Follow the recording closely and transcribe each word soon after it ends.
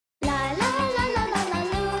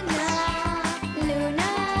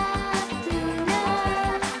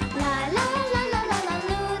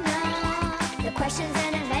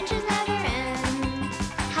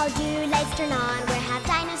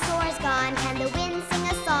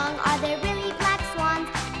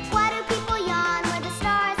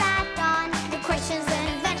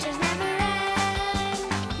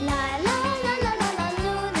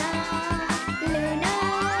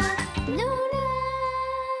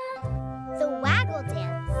will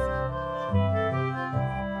dance.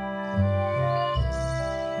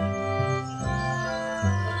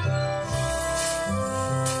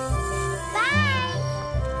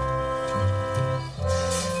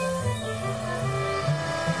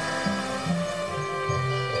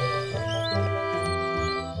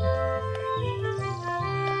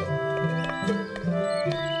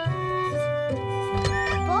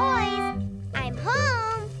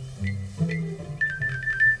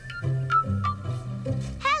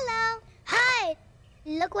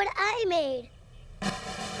 Look what I made.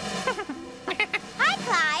 Hi,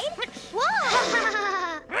 Clyde. Whoa.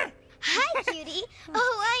 Hi, cutie.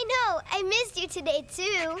 Oh, I know. I missed you today,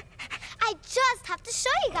 too. I just have to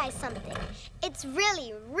show you guys something. It's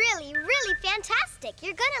really, really, really fantastic.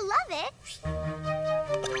 You're gonna love it.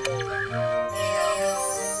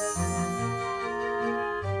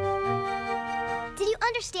 Did you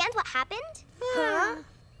understand what happened? Huh?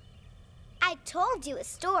 I told you a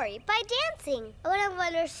story by dancing. I would have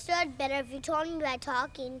understood better if you told me by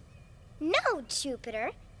talking. No,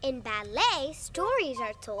 Jupiter. In ballet, stories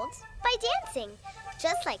are told by dancing,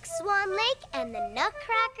 just like Swan Lake and the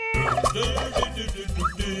Nutcracker.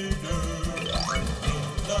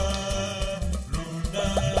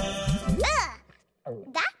 Ugh,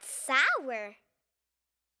 that's sour.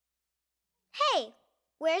 Hey,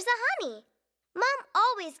 where's the honey? Mom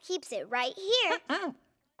always keeps it right here.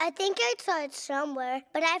 I think I saw it somewhere,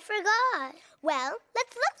 but I forgot. Well,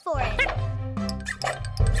 let's look for it.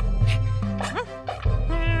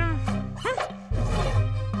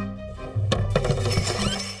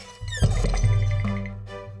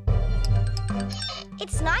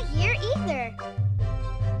 It's not here either.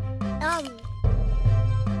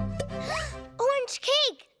 Orange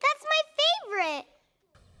cake! That's my favorite!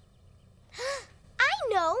 I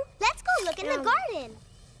know! Let's go look in the garden.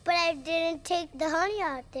 But I didn't take the honey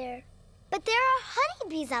out there. But there are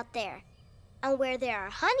honeybees out there. And where there are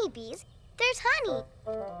honeybees, there's honey.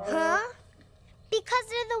 Huh? Because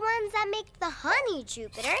they're the ones that make the honey,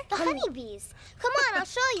 Jupiter. The honeybees. Come on, I'll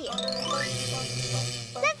show you.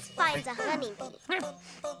 Let's find a honeybee.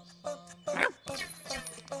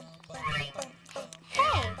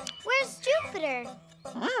 Hey, where's Jupiter?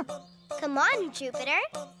 Come on, Jupiter.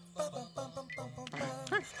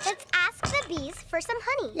 Let's ask the bees for some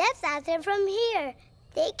honey. Let's ask them from here.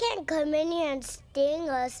 They can't come in here and sting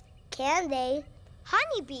us, can they?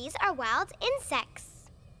 Honeybees are wild insects.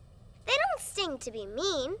 They don't sting to be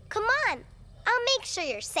mean. Come on, I'll make sure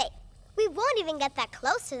you're safe. We won't even get that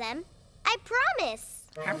close to them. I promise.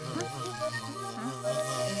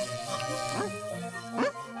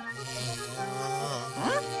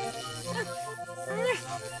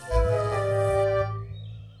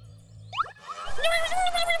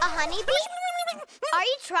 A honeybee? Are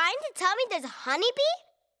you trying to tell me there's a honeybee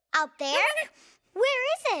out there? Where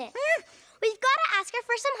is it? We've got to ask her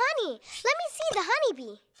for some honey. Let me see the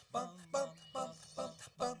honeybee.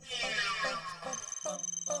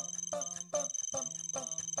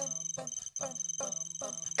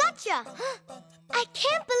 Gotcha! I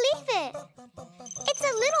can't believe it. It's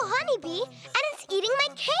a little honeybee and it's eating my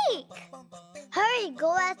cake. Hurry,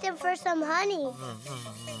 go ask them for some honey.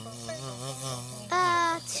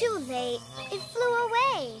 Too late. It flew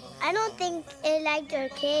away. I don't think it liked our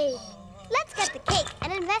cake. Let's get the cake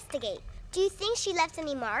and investigate. Do you think she left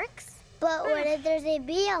any marks? But what if there's a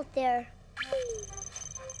bee out there?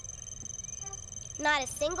 Not a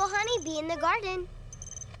single honeybee in the garden.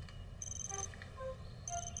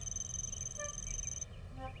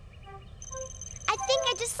 I think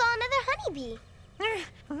I just saw another honeybee.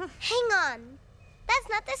 Hang on. That's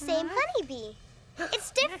not the same honeybee.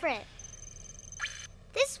 It's different.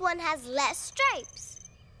 This one has less stripes.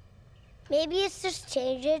 Maybe it's just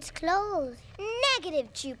changed its clothes.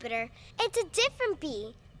 Negative, Jupiter. It's a different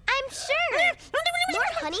bee. I'm sure.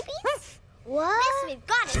 More honeybees? What? This we've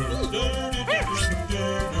got to see.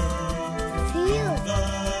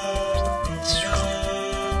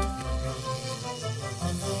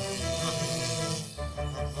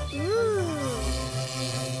 Phew.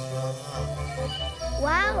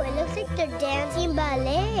 Wow, it looks like they're dancing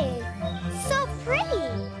ballet. So pretty.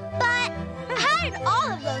 But how did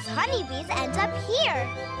all of those honeybees end up here?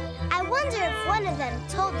 I wonder if one of them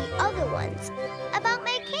told the other ones about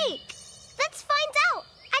my cake. Let's find out.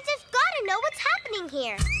 I just gotta know what's happening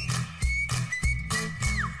here.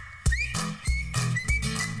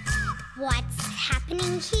 What's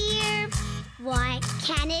happening here? What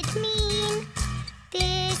can it mean?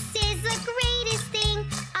 This is the greatest thing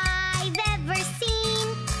I've ever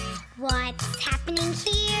seen. What's happening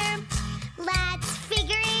here? Let's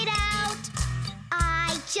figure it out.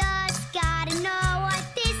 I just gotta know what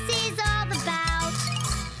this is all about.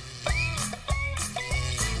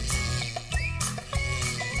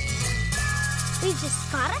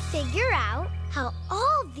 just gotta figure out how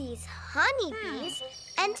all these honeybees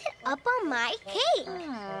ended up on my cake.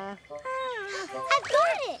 I've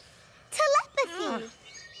got it! Telepathy.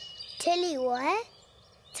 Tilly what?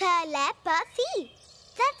 Telepathy.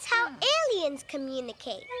 That's how aliens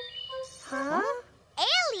communicate. Huh?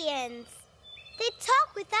 Aliens! They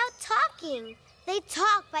talk without talking. They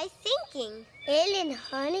talk by thinking. Alien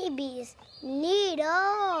honeybees.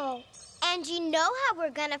 Neato. And you know how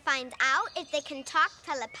we're gonna find out if they can talk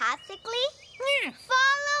telepathically?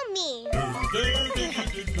 Follow me.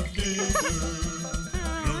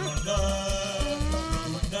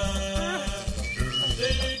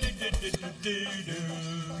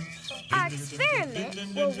 Our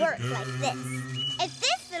experiment will work like this. If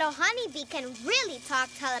this little honeybee can really talk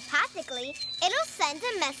telepathically, it'll send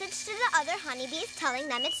a message to the other honeybees telling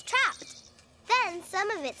them it's trapped. Then some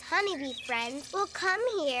of its honeybee friends will come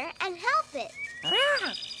here and help it.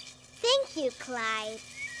 Thank you, Clyde.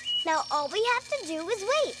 Now all we have to do is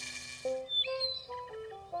wait.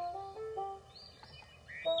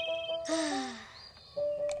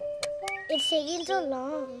 It's taking so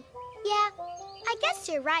long. Yeah, I guess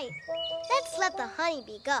you're right. Let's let the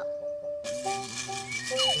honeybee go.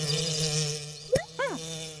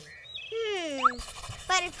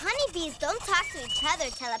 But if honeybees don't talk to each other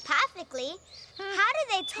telepathically, how do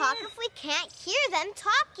they talk if we can't hear them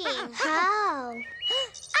talking? How?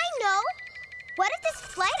 I know! What if this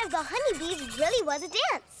flight of the honeybees really was a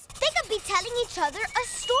dance? They could be telling each other a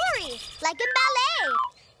story, like in ballet.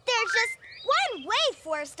 There's just one way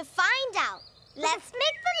for us to find out. Let's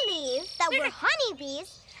make believe that we're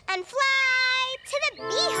honeybees and fly to the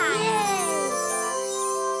beehive.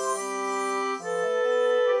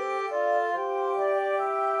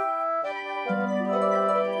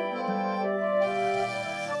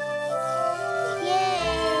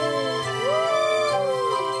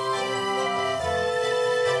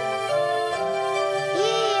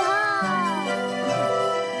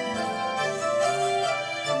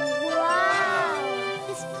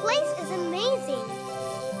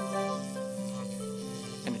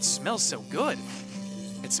 It smells so good.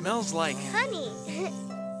 It smells like honey.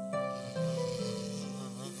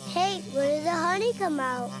 Hey, where did the honey come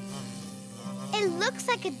out? It looks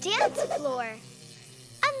like a dance floor.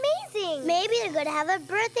 Amazing! Maybe they're gonna have a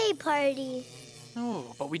birthday party.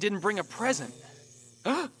 Oh, but we didn't bring a present.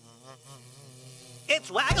 It's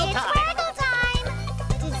waggle It's time! waggle time!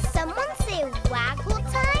 Did someone say waggle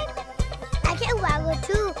time? I can waggle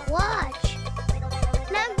too. Watch.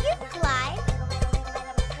 Now you, Clyde.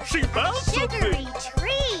 She found Sugary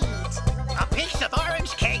treat! a piece of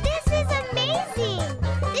orange cake! This is amazing!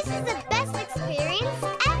 This is the best experience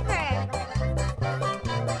ever!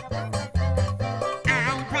 I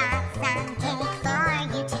brought some cake for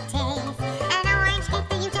you to taste. An orange cake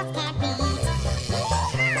that you just can't beat.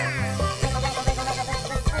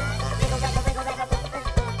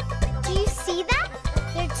 Do you see that?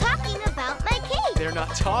 They're talking about my cake! They're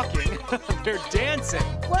not talking. They're dancing.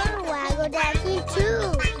 We're waggle dancing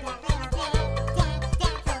too.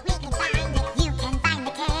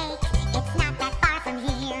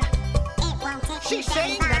 She's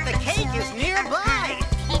saying that the cake is nearby!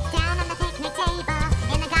 It's down on the picnic table,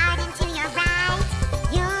 in the garden to your right.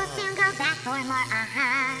 You'll soon go back for more,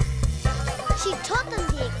 She told them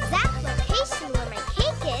the exact location where my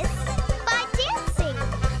cake is by dancing.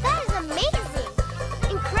 That is amazing!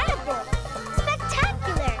 Incredible!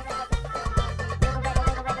 Spectacular!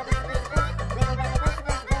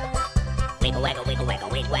 Wiggle, waggle, wiggle,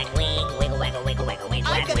 waggle, wig, wag, wig. Wiggle, waggle, wiggle, waggle, wig,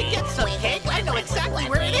 I'm wag, gonna wig. get some cake. I know exactly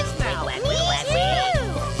where it is now. Wiggle, wag, wig.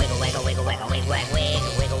 Wiggle, waggle, wiggle, waggle, wig, wag, wig.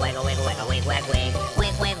 Wiggle, waggle, wiggle, waggle, wig, wag, wig.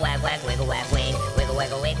 Wig, wig, wag, wag, wiggle, wag, wig. Wiggle,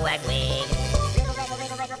 waggle, wig, wag, wig.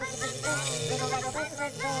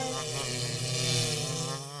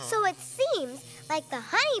 So it seems like the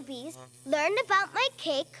honeybees learned about my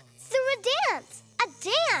cake through a dance. A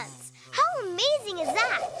dance! How amazing is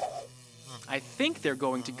that? I think they're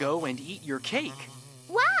going to go and eat your cake.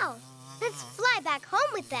 Wow! Let's fly back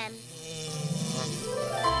home with them.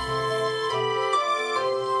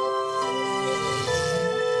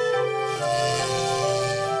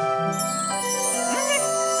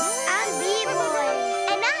 I'm B-Boy.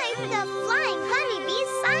 And I'm the flying honeybee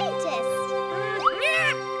scientist.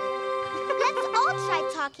 Let's all try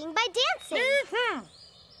talking by dancing.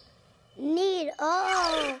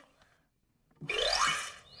 Neato.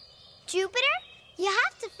 Jupiter, you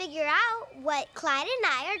have to figure out what Clyde and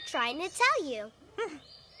I are trying to tell you.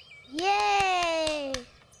 Yay!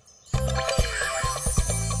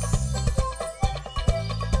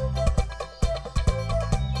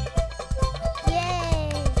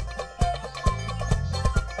 Yay!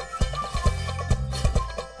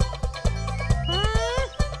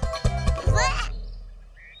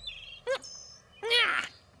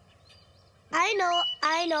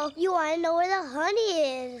 I know. You want to know where the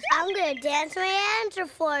honey is. I'm going to dance my answer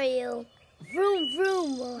for you. Vroom,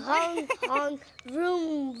 vroom, honk, honk.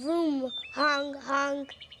 Vroom, vroom, honk, honk.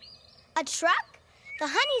 A truck? The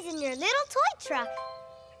honey's in your little toy truck.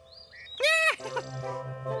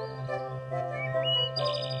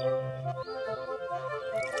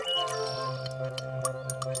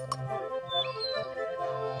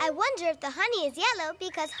 I wonder if the honey is yellow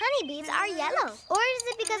because honeybees are yellow. Or is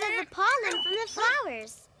it because of the pollen from the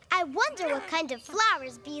flowers? I wonder what kind of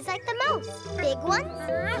flowers bees like the most. Big ones?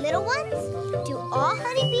 Little ones? Do all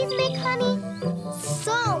honeybees make honey?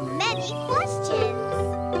 So many questions.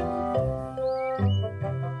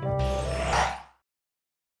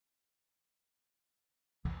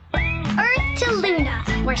 Earth to Luna,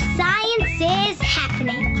 where science is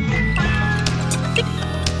happening.